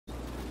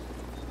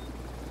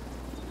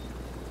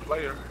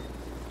Player.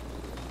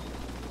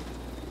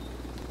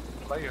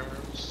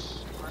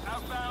 Players. We're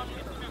outbound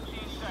in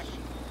 15 seconds.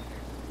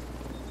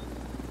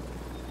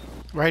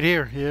 Right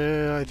here.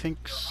 Yeah, I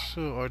think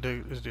so. Or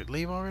is it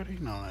leave already?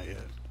 No, not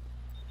yet.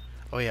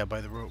 Oh yeah, by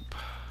the rope.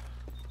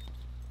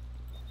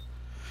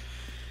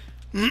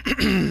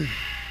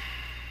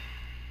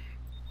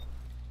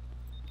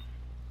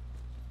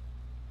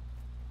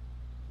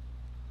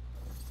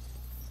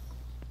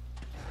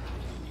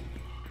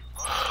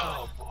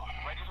 Oh boy.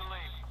 Ready to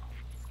leave.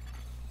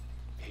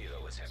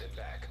 Helo is headed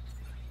back.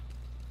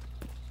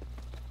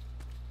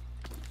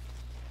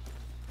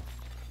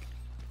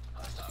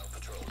 Hostile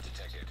patrol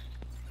detected.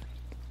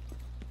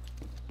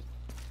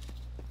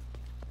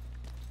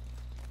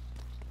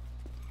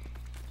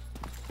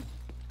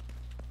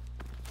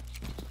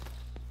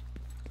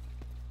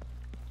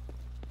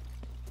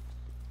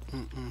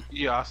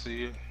 Yeah, I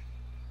see it.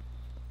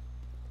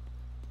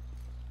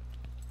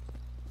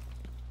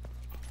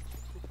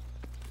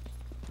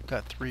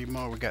 Got 3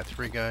 more. We got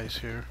 3 guys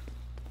here.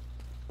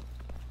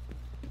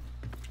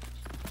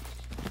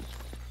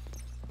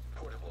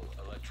 Portable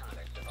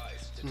electronic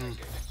device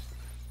detected.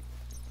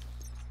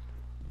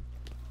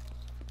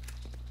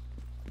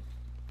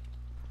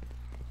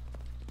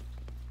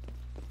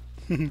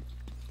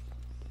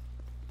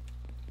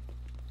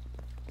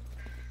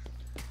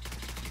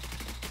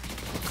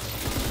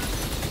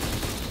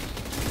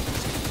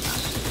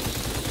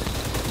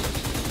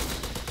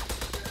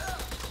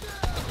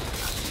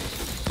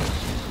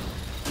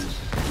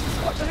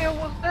 What the hell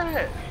was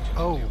that?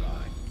 Oh,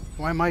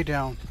 why am I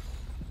down?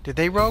 Did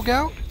they rogue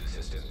out?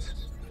 Assistance.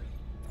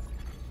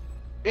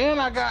 And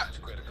I got.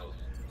 Critical.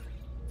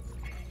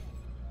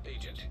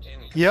 Agent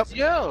in. Yep.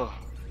 Yeah.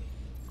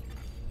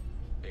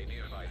 A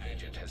nearby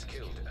agent has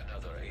killed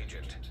another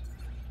agent.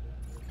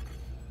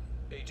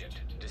 Agent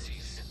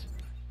deceased.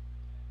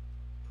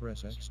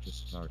 Press X to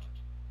start.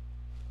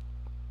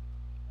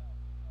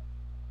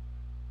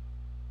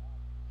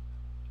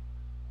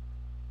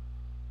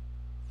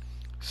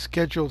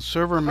 Scheduled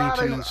server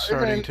maintenance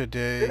starting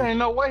today. It ain't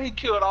no way he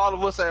killed all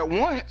of us at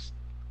once.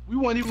 We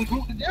weren't even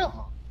grouped together.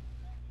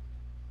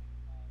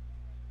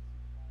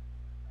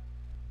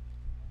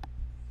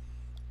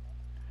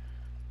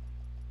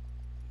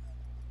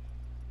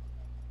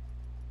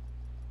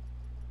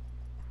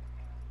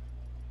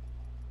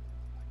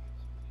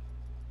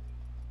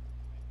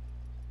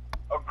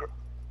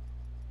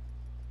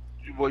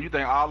 Well, you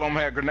think all of them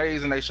had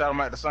grenades and they shot them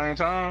at the same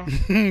time?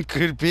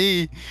 Could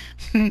be.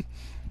 Fucking.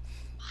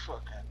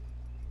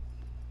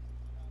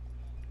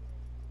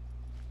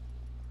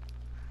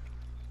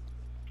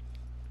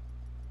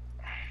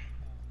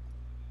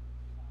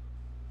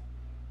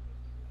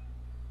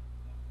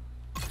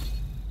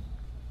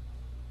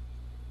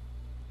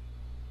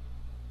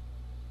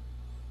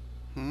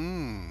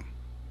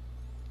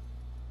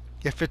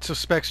 If it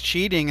suspects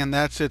cheating and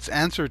that's its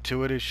answer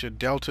to it, it should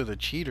deal to the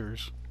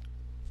cheaters.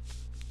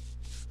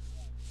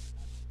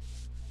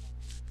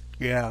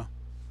 Yeah.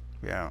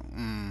 Yeah.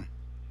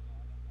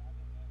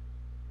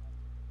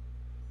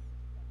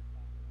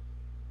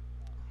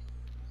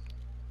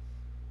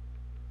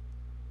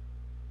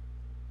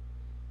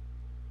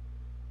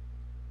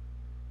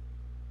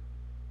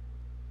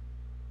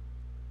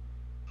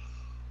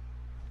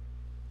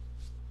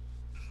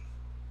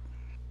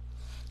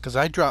 Because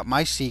I dropped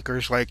my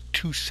seekers like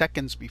 2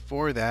 seconds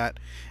before that,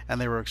 and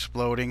they were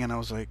exploding, and I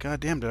was like, God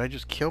damn, did I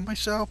just kill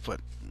myself?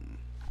 But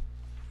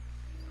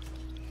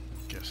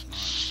guess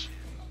not.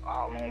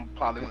 All of them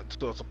probably went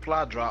to a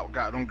supply drop,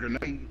 got them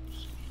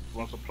grenades.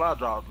 One supply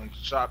drop and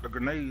shot the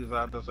grenades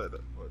out there.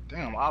 But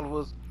damn, all of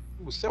us,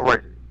 we was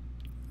separated.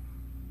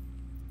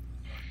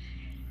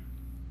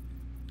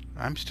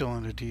 I'm still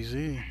in a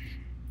DZ.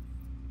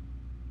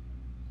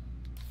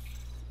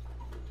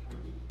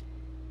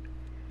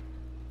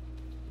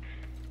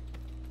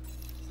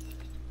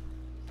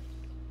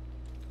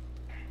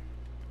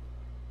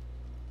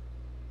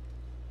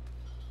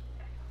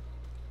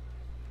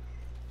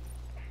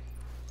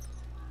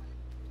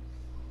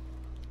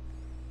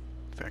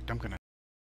 In fact, I'm gonna